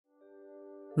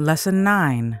Lesson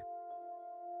 9.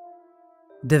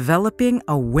 Developing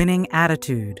a Winning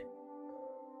Attitude.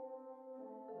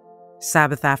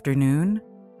 Sabbath Afternoon,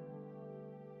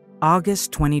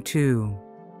 August 22.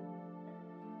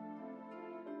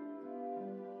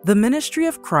 The ministry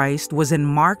of Christ was in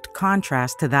marked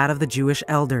contrast to that of the Jewish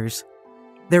elders.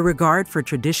 Their regard for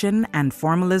tradition and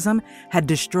formalism had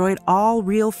destroyed all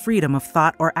real freedom of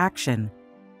thought or action.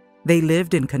 They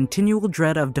lived in continual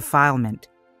dread of defilement.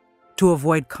 To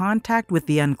avoid contact with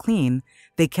the unclean,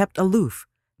 they kept aloof,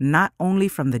 not only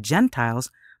from the Gentiles,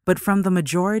 but from the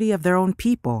majority of their own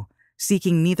people,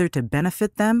 seeking neither to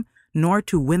benefit them nor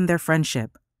to win their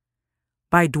friendship.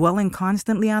 By dwelling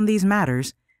constantly on these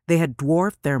matters, they had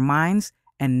dwarfed their minds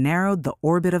and narrowed the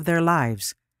orbit of their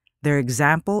lives. Their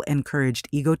example encouraged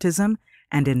egotism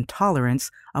and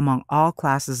intolerance among all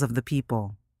classes of the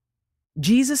people.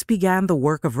 Jesus began the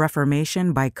work of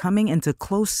reformation by coming into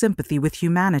close sympathy with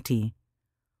humanity.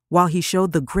 While he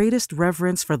showed the greatest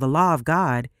reverence for the law of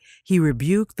God, he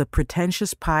rebuked the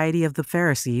pretentious piety of the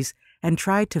Pharisees and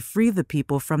tried to free the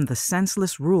people from the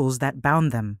senseless rules that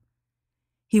bound them.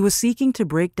 He was seeking to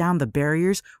break down the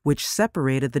barriers which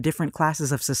separated the different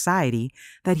classes of society,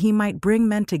 that he might bring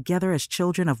men together as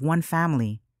children of one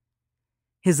family.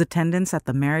 His attendance at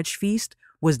the marriage feast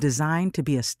was designed to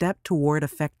be a step toward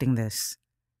effecting this.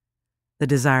 The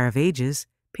Desire of Ages,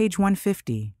 page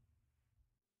 150.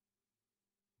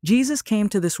 Jesus came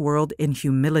to this world in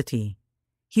humility.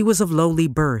 He was of lowly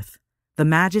birth. The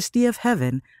majesty of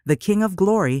heaven, the King of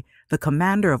glory, the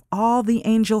commander of all the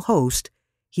angel host,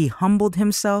 he humbled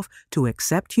himself to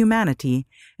accept humanity,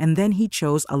 and then he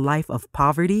chose a life of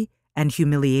poverty and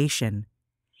humiliation.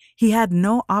 He had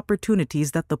no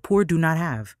opportunities that the poor do not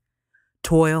have.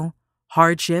 Toil,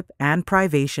 hardship, and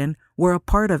privation were a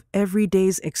part of every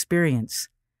day's experience.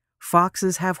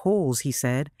 Foxes have holes, he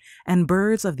said, and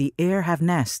birds of the air have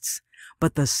nests,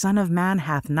 but the Son of Man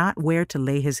hath not where to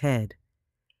lay his head.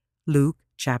 Luke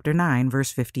chapter 9,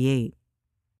 verse 58.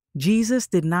 Jesus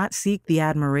did not seek the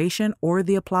admiration or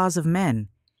the applause of men.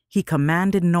 He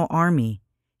commanded no army.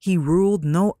 He ruled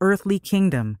no earthly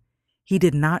kingdom. He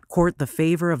did not court the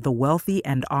favor of the wealthy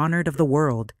and honored of the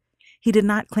world. He did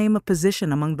not claim a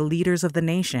position among the leaders of the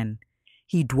nation.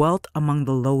 He dwelt among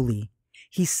the lowly.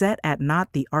 He set at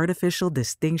naught the artificial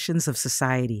distinctions of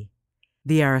society.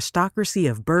 The aristocracy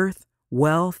of birth,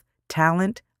 wealth,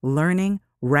 talent, learning,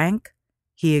 rank,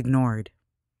 he ignored.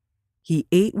 He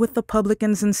ate with the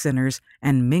publicans and sinners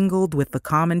and mingled with the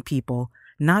common people,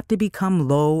 not to become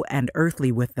low and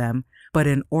earthly with them, but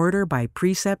in order by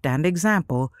precept and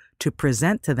example to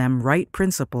present to them right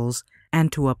principles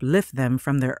and to uplift them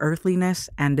from their earthliness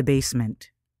and debasement.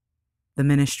 The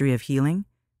Ministry of Healing,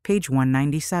 page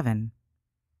 197.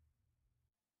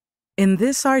 In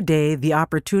this our day, the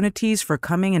opportunities for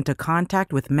coming into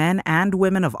contact with men and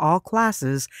women of all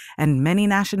classes and many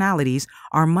nationalities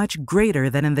are much greater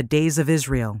than in the days of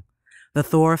Israel. The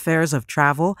thoroughfares of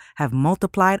travel have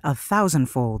multiplied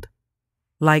 1,000-fold.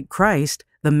 Like Christ,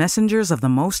 the messengers of the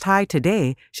Most High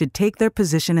today should take their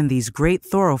position in these great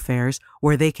thoroughfares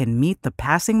where they can meet the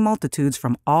passing multitudes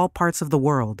from all parts of the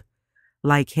world.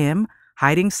 Like him,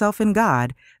 hiding self in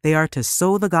God, they are to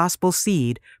sow the gospel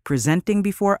seed, presenting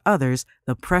before others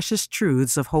the precious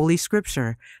truths of Holy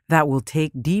Scripture that will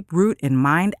take deep root in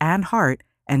mind and heart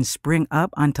and spring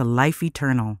up unto life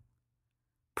eternal.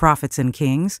 Prophets and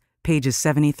Kings, pages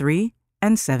 73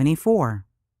 and 74.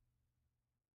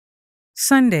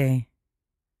 Sunday,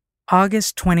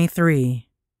 August 23.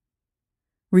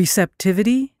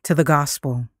 Receptivity to the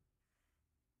Gospel.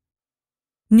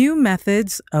 New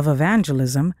methods of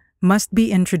evangelism must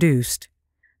be introduced.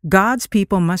 God's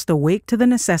people must awake to the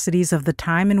necessities of the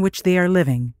time in which they are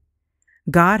living.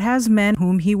 God has men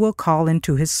whom he will call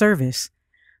into his service,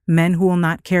 men who will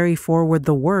not carry forward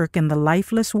the work in the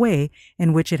lifeless way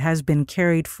in which it has been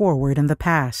carried forward in the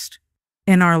past.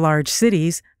 In our large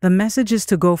cities, the message is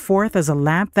to go forth as a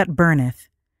lamp that burneth.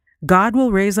 God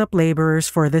will raise up laborers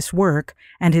for this work,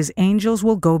 and his angels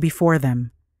will go before them.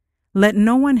 Let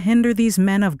no one hinder these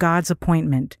men of God's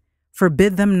appointment.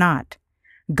 Forbid them not.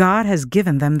 God has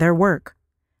given them their work.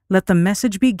 Let the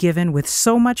message be given with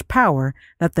so much power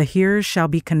that the hearers shall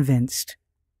be convinced.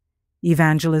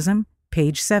 Evangelism,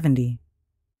 page 70.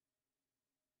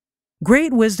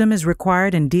 Great wisdom is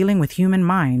required in dealing with human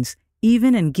minds,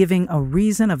 even in giving a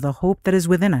reason of the hope that is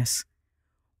within us.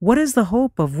 What is the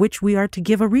hope of which we are to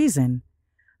give a reason?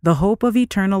 The hope of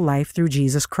eternal life through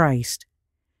Jesus Christ.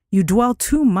 You dwell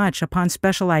too much upon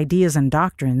special ideas and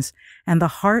doctrines, and the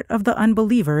heart of the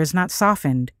unbeliever is not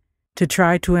softened. To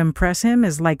try to impress him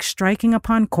is like striking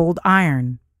upon cold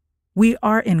iron. We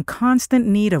are in constant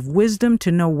need of wisdom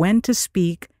to know when to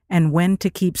speak and when to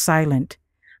keep silent,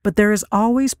 but there is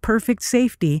always perfect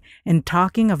safety in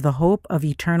talking of the hope of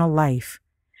eternal life.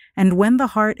 And when the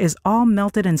heart is all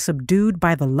melted and subdued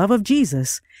by the love of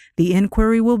Jesus, the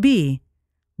inquiry will be,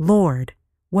 Lord,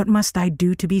 what must I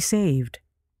do to be saved?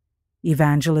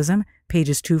 Evangelism,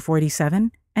 pages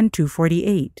 247 and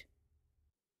 248.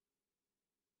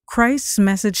 Christ's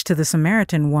message to the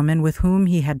Samaritan woman with whom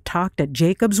he had talked at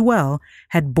Jacob's well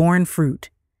had borne fruit.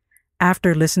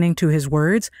 After listening to his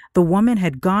words, the woman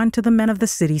had gone to the men of the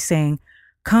city, saying,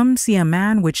 Come see a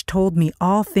man which told me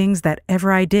all things that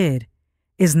ever I did.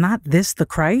 Is not this the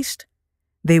Christ?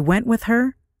 They went with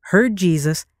her, heard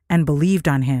Jesus, and believed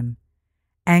on him.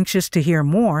 Anxious to hear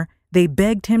more, they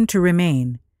begged him to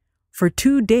remain. For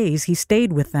 2 days he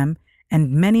stayed with them,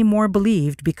 and many more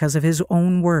believed because of his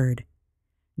own word.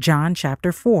 John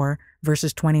chapter 4,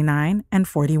 verses 29 and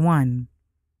 41.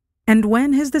 And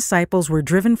when his disciples were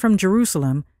driven from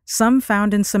Jerusalem, some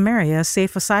found in Samaria a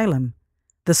safe asylum.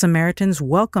 The Samaritans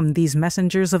welcomed these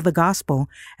messengers of the gospel,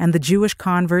 and the Jewish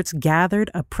converts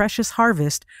gathered a precious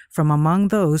harvest from among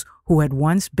those who had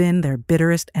once been their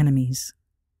bitterest enemies.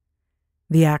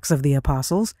 The Acts of the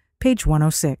Apostles, page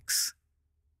 106.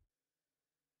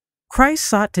 Christ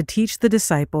sought to teach the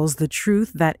disciples the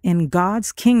truth that in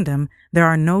God's kingdom there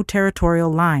are no territorial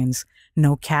lines,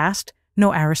 no caste,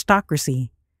 no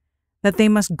aristocracy, that they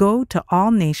must go to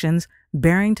all nations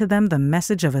bearing to them the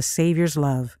message of a Savior's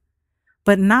love.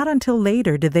 But not until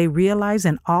later did they realize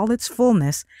in all its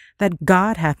fullness that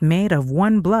God hath made of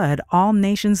one blood all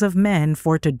nations of men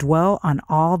for to dwell on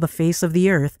all the face of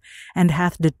the earth, and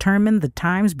hath determined the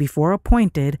times before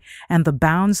appointed, and the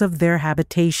bounds of their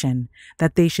habitation,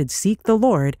 that they should seek the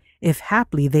Lord, if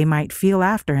haply they might feel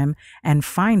after him, and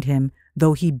find him,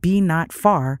 though he be not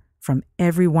far from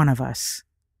every one of us.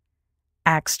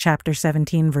 Acts chapter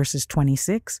 17, verses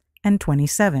 26 and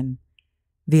 27.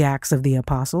 The Acts of the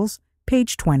Apostles,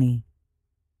 page 20.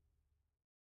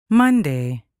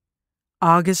 Monday,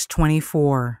 August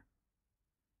 24.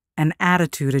 An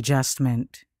attitude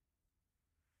adjustment.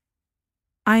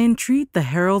 I entreat the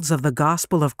heralds of the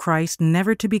gospel of Christ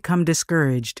never to become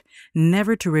discouraged,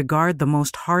 never to regard the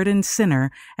most hardened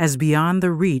sinner as beyond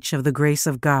the reach of the grace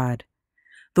of God.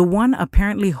 The one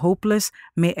apparently hopeless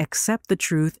may accept the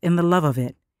truth in the love of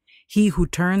it. He who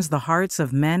turns the hearts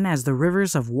of men as the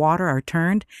rivers of water are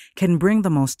turned can bring the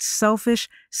most selfish,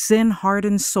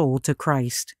 sin-hardened soul to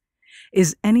Christ.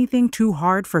 Is anything too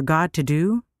hard for God to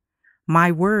do? My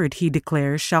word, he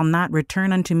declares, shall not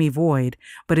return unto me void,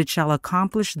 but it shall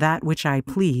accomplish that which I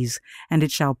please, and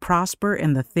it shall prosper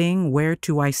in the thing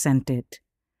whereto I sent it.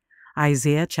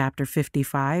 Isaiah chapter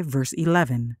 55, verse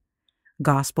 11.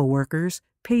 Gospel Workers,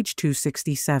 page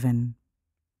 267.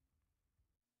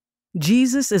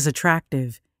 Jesus is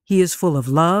attractive. He is full of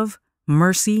love,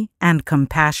 mercy, and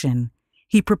compassion.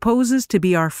 He proposes to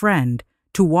be our friend,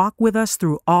 to walk with us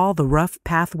through all the rough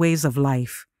pathways of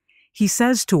life. He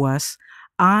says to us,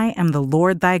 I am the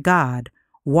Lord thy God.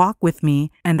 Walk with me,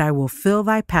 and I will fill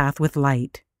thy path with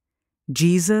light.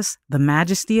 Jesus, the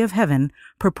majesty of heaven,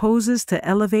 proposes to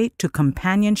elevate to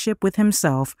companionship with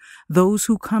himself those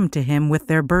who come to him with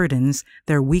their burdens,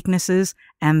 their weaknesses,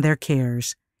 and their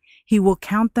cares. He will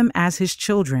count them as his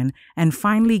children and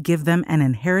finally give them an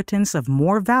inheritance of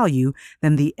more value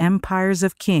than the empires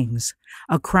of kings,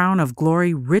 a crown of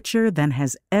glory richer than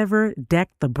has ever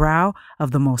decked the brow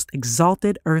of the most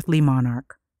exalted earthly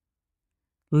monarch.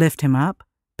 Lift him up,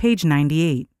 page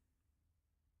 98.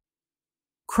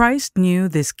 Christ knew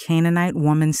this Canaanite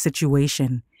woman's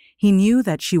situation. He knew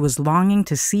that she was longing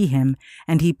to see him,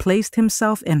 and he placed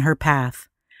himself in her path.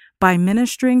 By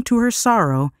ministering to her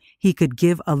sorrow, he could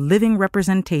give a living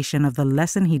representation of the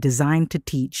lesson he designed to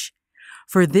teach.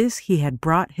 For this he had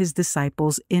brought his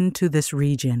disciples into this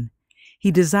region. He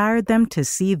desired them to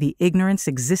see the ignorance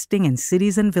existing in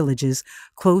cities and villages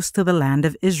close to the land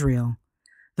of Israel.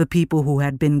 The people who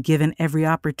had been given every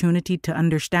opportunity to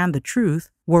understand the truth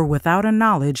were without a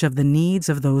knowledge of the needs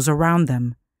of those around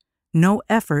them. No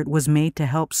effort was made to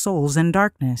help souls in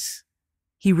darkness.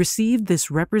 He received this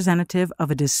representative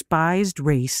of a despised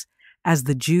race as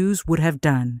the Jews would have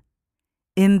done.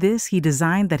 In this he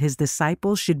designed that his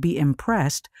disciples should be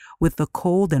impressed with the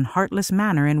cold and heartless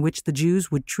manner in which the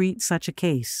Jews would treat such a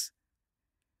case.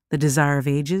 The Desire of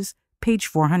Ages, page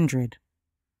 400.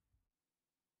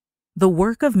 The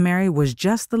work of Mary was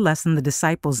just the lesson the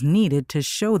disciples needed to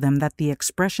show them that the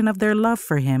expression of their love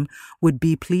for him would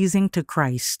be pleasing to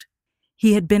Christ.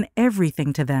 He had been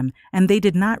everything to them, and they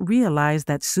did not realize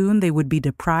that soon they would be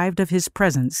deprived of his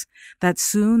presence, that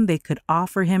soon they could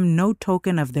offer him no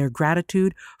token of their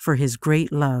gratitude for his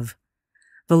great love.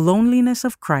 The loneliness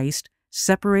of Christ,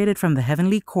 separated from the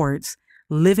heavenly courts,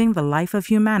 living the life of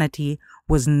humanity,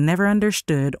 was never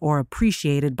understood or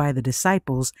appreciated by the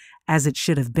disciples as it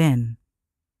should have been.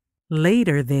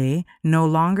 Later they no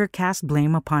longer cast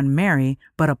blame upon Mary,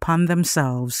 but upon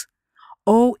themselves.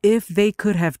 Oh, if they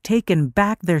could have taken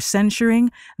back their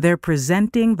censuring, their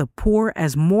presenting the poor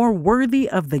as more worthy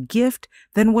of the gift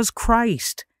than was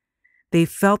Christ. They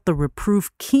felt the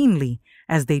reproof keenly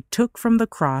as they took from the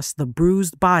cross the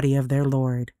bruised body of their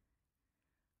Lord.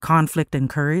 Conflict and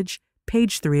Courage,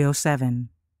 page 307.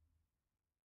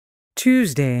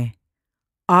 Tuesday,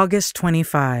 August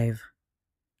 25.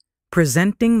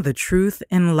 Presenting the Truth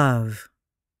in Love.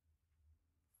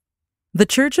 The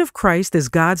Church of Christ is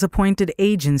God's appointed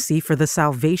agency for the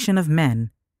salvation of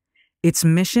men. Its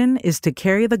mission is to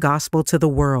carry the gospel to the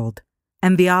world,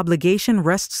 and the obligation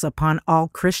rests upon all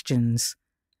Christians.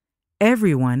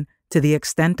 Everyone, to the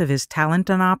extent of his talent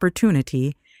and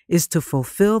opportunity, is to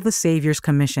fulfill the Savior's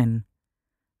commission.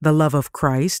 The love of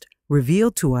Christ,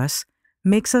 revealed to us,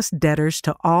 makes us debtors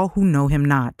to all who know him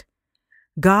not.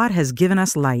 God has given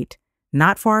us light,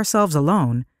 not for ourselves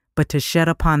alone, but to shed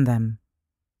upon them.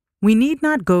 We need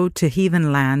not go to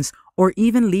heathen lands or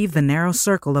even leave the narrow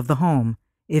circle of the home,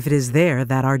 if it is there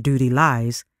that our duty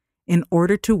lies, in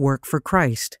order to work for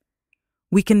Christ.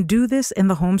 We can do this in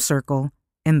the home circle,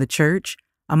 in the church,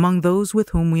 among those with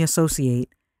whom we associate,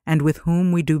 and with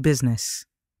whom we do business.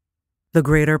 The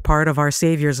greater part of our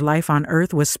Savior's life on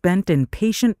earth was spent in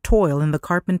patient toil in the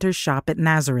carpenter's shop at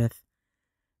Nazareth.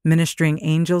 Ministering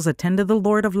angels attended the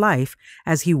Lord of life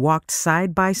as he walked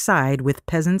side by side with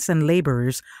peasants and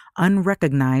laborers,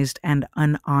 unrecognized and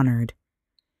unhonored.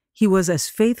 He was as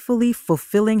faithfully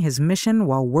fulfilling his mission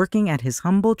while working at his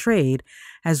humble trade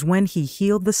as when he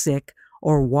healed the sick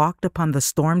or walked upon the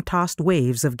storm-tossed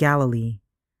waves of Galilee.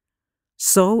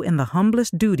 So, in the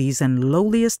humblest duties and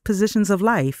lowliest positions of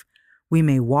life, we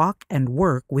may walk and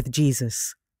work with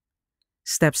Jesus.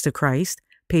 Steps to Christ,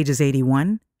 pages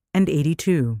 81 and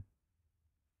 82.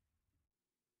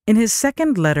 In his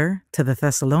second letter to the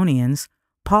Thessalonians,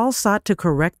 Paul sought to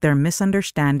correct their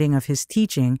misunderstanding of his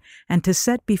teaching and to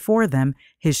set before them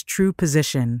his true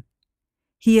position.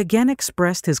 He again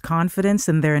expressed his confidence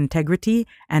in their integrity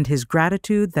and his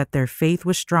gratitude that their faith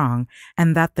was strong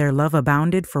and that their love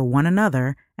abounded for one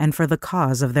another and for the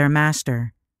cause of their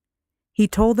Master. He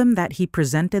told them that he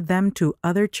presented them to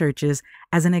other churches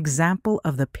as an example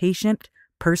of the patient,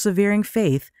 persevering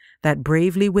faith that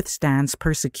bravely withstands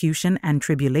persecution and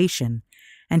tribulation,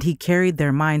 and he carried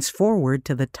their minds forward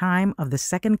to the time of the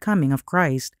second coming of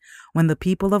Christ, when the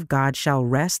people of God shall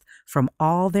rest from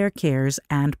all their cares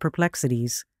and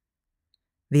perplexities.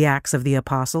 The Acts of the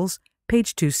Apostles,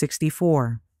 page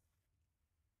 264.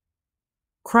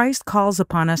 Christ calls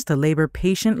upon us to labor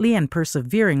patiently and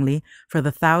perseveringly for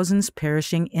the thousands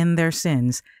perishing in their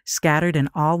sins, scattered in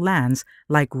all lands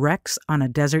like wrecks on a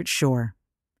desert shore.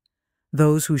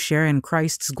 Those who share in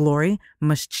Christ's glory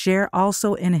must share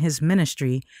also in his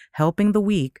ministry, helping the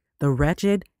weak, the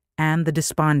wretched, and the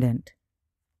despondent.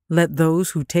 Let those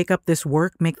who take up this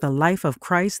work make the life of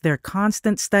Christ their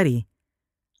constant study.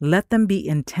 Let them be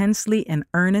intensely in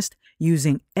earnest,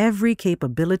 using every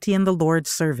capability in the Lord's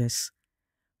service.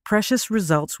 Precious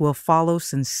results will follow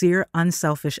sincere,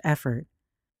 unselfish effort.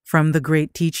 From the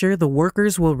great teacher, the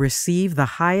workers will receive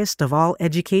the highest of all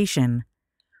education.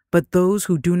 But those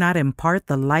who do not impart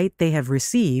the light they have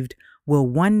received will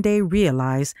one day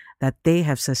realize that they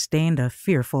have sustained a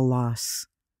fearful loss.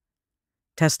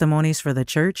 Testimonies for the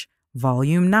Church,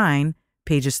 Volume 9,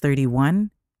 pages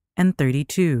 31 and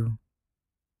 32.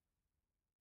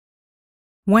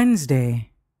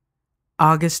 Wednesday,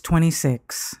 August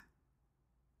 26.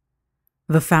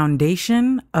 The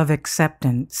Foundation of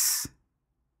Acceptance.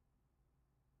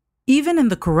 Even in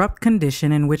the corrupt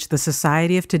condition in which the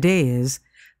society of today is,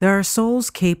 there are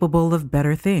souls capable of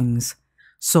better things,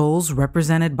 souls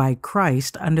represented by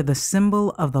Christ under the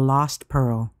symbol of the lost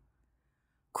pearl.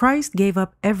 Christ gave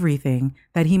up everything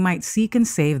that he might seek and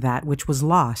save that which was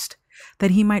lost,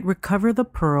 that he might recover the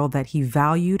pearl that he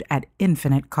valued at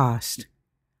infinite cost.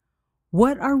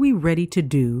 What are we ready to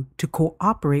do to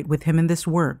cooperate with him in this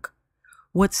work?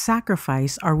 What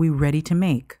sacrifice are we ready to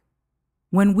make?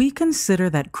 When we consider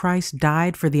that Christ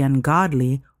died for the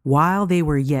ungodly while they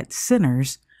were yet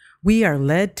sinners, we are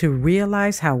led to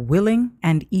realize how willing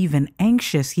and even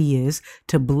anxious he is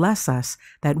to bless us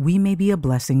that we may be a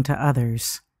blessing to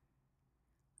others.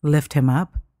 Lift him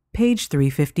up, page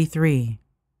 353.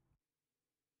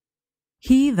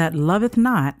 He that loveth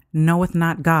not knoweth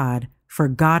not God, for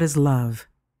God is love.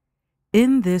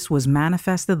 In this was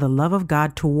manifested the love of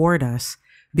God toward us,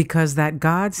 because that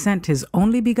God sent his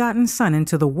only begotten Son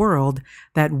into the world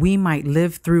that we might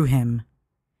live through him.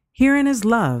 Herein is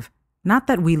love, not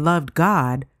that we loved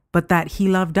God, but that he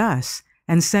loved us,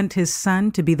 and sent his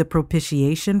Son to be the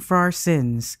propitiation for our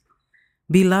sins.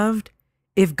 Beloved,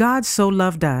 if God so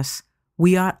loved us,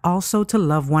 we ought also to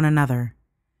love one another.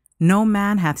 No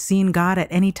man hath seen God at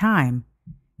any time.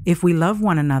 If we love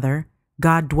one another,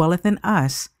 God dwelleth in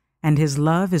us, and his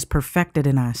love is perfected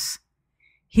in us.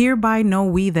 Hereby know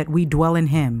we that we dwell in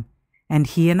him, and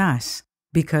he in us,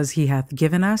 because he hath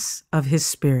given us of his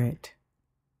Spirit.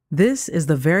 This is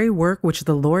the very work which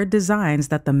the Lord designs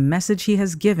that the message he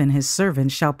has given his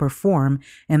servants shall perform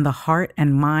in the heart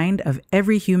and mind of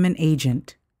every human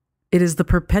agent. It is the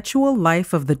perpetual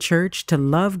life of the church to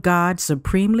love God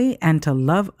supremely and to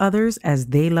love others as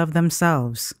they love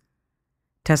themselves.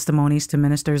 Testimonies to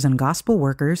Ministers and Gospel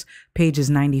Workers, pages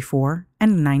 94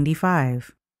 and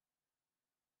 95.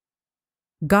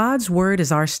 God's word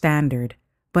is our standard,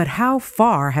 but how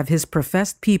far have his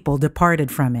professed people departed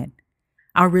from it?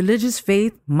 Our religious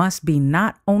faith must be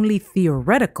not only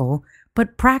theoretical,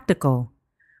 but practical.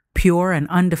 Pure and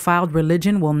undefiled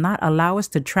religion will not allow us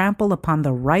to trample upon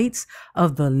the rights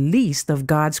of the least of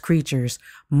God's creatures,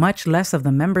 much less of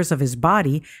the members of his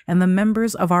body and the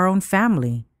members of our own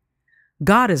family.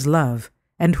 God is love,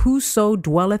 and whoso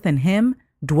dwelleth in him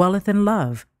dwelleth in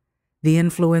love. The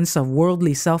influence of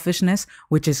worldly selfishness,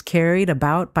 which is carried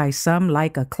about by some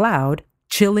like a cloud,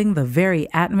 chilling the very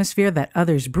atmosphere that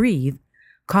others breathe,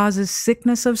 causes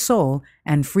sickness of soul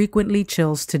and frequently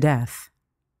chills to death.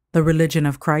 The religion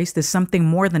of Christ is something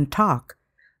more than talk.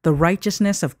 The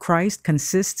righteousness of Christ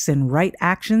consists in right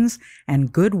actions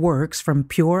and good works from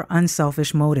pure,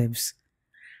 unselfish motives.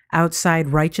 Outside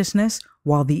righteousness,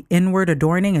 while the inward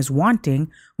adorning is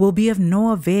wanting, will be of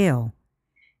no avail.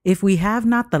 If we have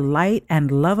not the light and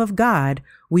love of God,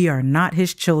 we are not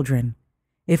his children.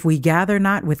 If we gather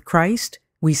not with Christ,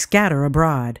 we scatter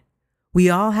abroad. We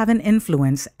all have an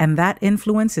influence, and that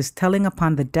influence is telling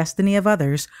upon the destiny of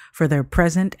others for their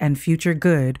present and future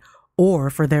good, or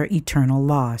for their eternal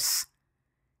loss.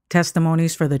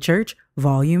 Testimonies for the Church,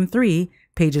 Volume 3,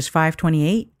 pages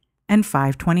 528 and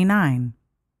 529.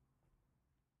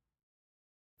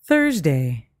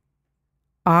 Thursday,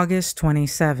 August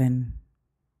 27.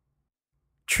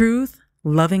 Truth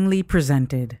lovingly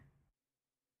presented.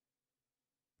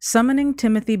 Summoning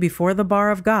Timothy before the bar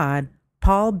of God,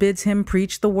 Paul bids him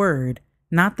preach the word,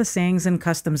 not the sayings and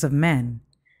customs of men,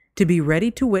 to be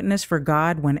ready to witness for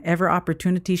God whenever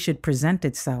opportunity should present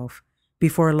itself,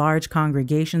 before large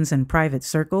congregations and private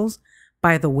circles,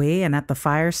 by the way and at the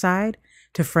fireside,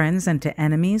 to friends and to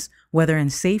enemies, whether in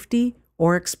safety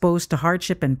or exposed to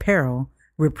hardship and peril,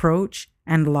 reproach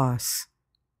and loss.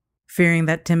 Fearing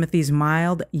that Timothy's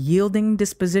mild, yielding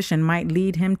disposition might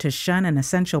lead him to shun an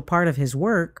essential part of his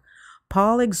work,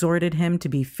 Paul exhorted him to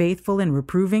be faithful in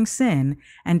reproving sin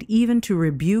and even to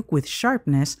rebuke with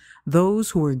sharpness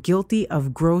those who were guilty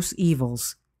of gross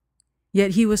evils.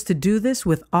 Yet he was to do this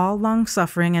with all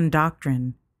long-suffering and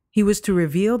doctrine. He was to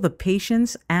reveal the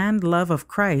patience and love of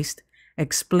Christ,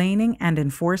 explaining and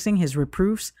enforcing his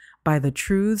reproofs by the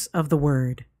truths of the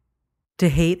word. To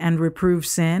hate and reprove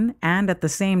sin, and at the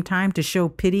same time to show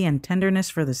pity and tenderness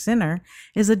for the sinner,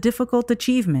 is a difficult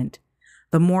achievement.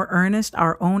 The more earnest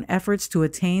our own efforts to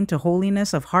attain to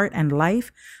holiness of heart and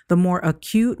life, the more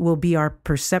acute will be our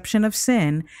perception of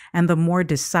sin, and the more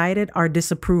decided our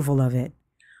disapproval of it.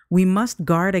 We must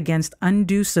guard against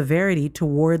undue severity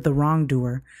toward the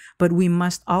wrongdoer, but we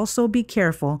must also be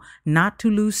careful not to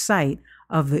lose sight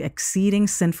of the exceeding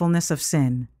sinfulness of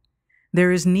sin.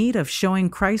 There is need of showing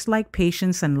Christ-like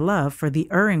patience and love for the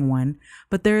erring one,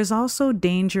 but there is also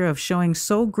danger of showing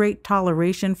so great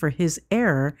toleration for his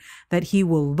error that he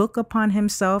will look upon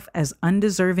himself as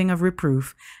undeserving of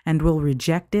reproof and will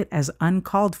reject it as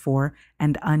uncalled for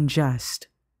and unjust.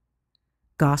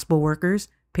 Gospel Workers,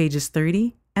 pages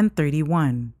 30 and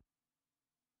 31.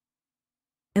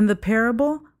 In the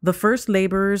parable, the first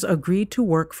laborers agreed to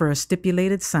work for a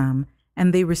stipulated sum,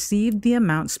 and they received the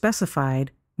amount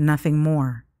specified, nothing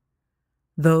more.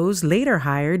 Those later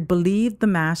hired believed the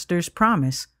master's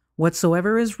promise,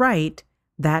 "Whatsoever is right,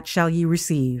 that shall ye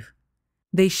receive."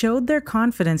 They showed their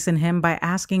confidence in him by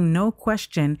asking no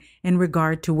question in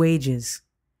regard to wages.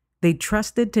 They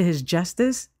trusted to his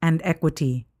justice and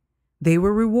equity. They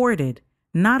were rewarded,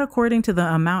 not according to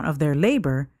the amount of their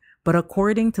labor, but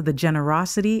according to the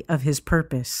generosity of his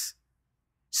purpose.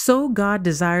 So God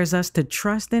desires us to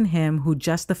trust in him who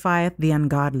justifieth the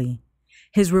ungodly.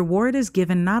 His reward is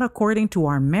given not according to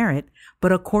our merit,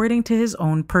 but according to his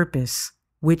own purpose,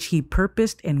 which he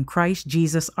purposed in Christ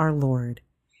Jesus our Lord.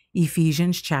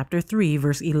 Ephesians chapter 3,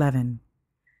 verse 11.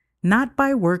 Not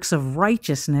by works of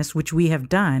righteousness which we have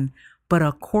done, but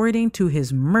according to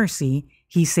his mercy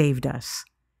he saved us.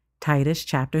 Titus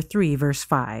chapter 3, verse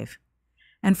 5.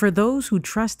 And for those who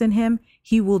trust in him,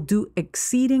 he will do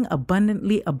exceeding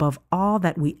abundantly above all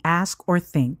that we ask or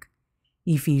think.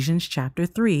 Ephesians chapter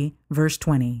 3, verse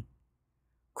 20.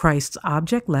 Christ's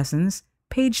Object Lessons,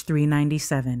 page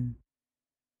 397.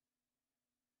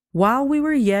 While we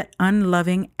were yet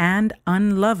unloving and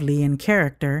unlovely in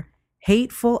character,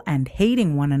 hateful and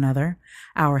hating one another,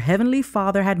 our Heavenly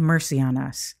Father had mercy on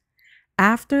us.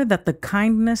 After that the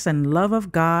kindness and love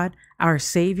of God, our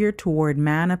Savior toward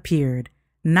man appeared,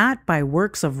 not by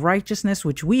works of righteousness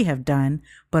which we have done,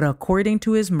 but according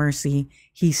to his mercy,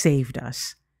 he saved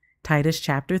us. Titus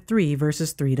chapter 3,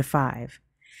 verses 3-5.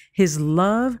 His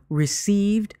love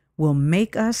received will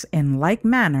make us in like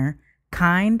manner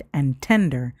kind and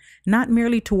tender, not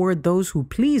merely toward those who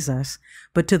please us,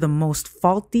 but to the most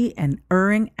faulty and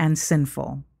erring and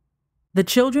sinful. The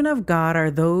children of God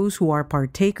are those who are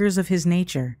partakers of his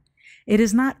nature. It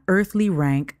is not earthly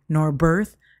rank, nor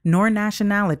birth, nor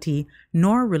nationality,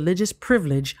 nor religious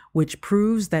privilege which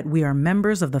proves that we are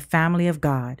members of the family of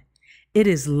God. It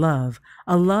is love,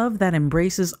 a love that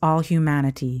embraces all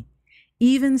humanity.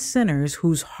 Even sinners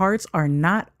whose hearts are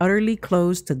not utterly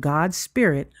closed to God's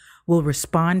Spirit will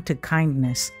respond to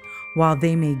kindness. While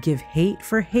they may give hate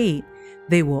for hate,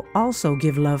 they will also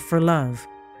give love for love.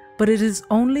 But it is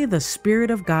only the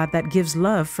Spirit of God that gives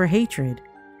love for hatred.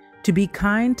 To be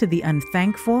kind to the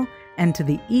unthankful and to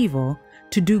the evil,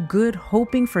 to do good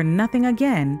hoping for nothing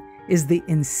again, is the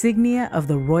insignia of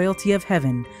the royalty of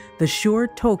heaven, the sure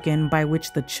token by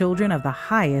which the children of the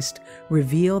highest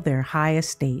reveal their high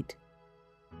estate.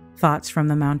 Thoughts from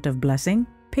the Mount of Blessing,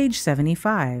 page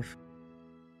 75.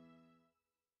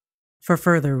 For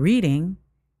further reading,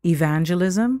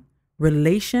 Evangelism,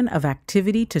 Relation of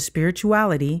Activity to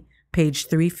Spirituality, page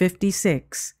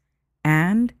 356,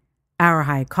 and Our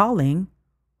High Calling,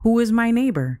 Who is My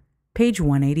Neighbor, page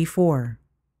 184.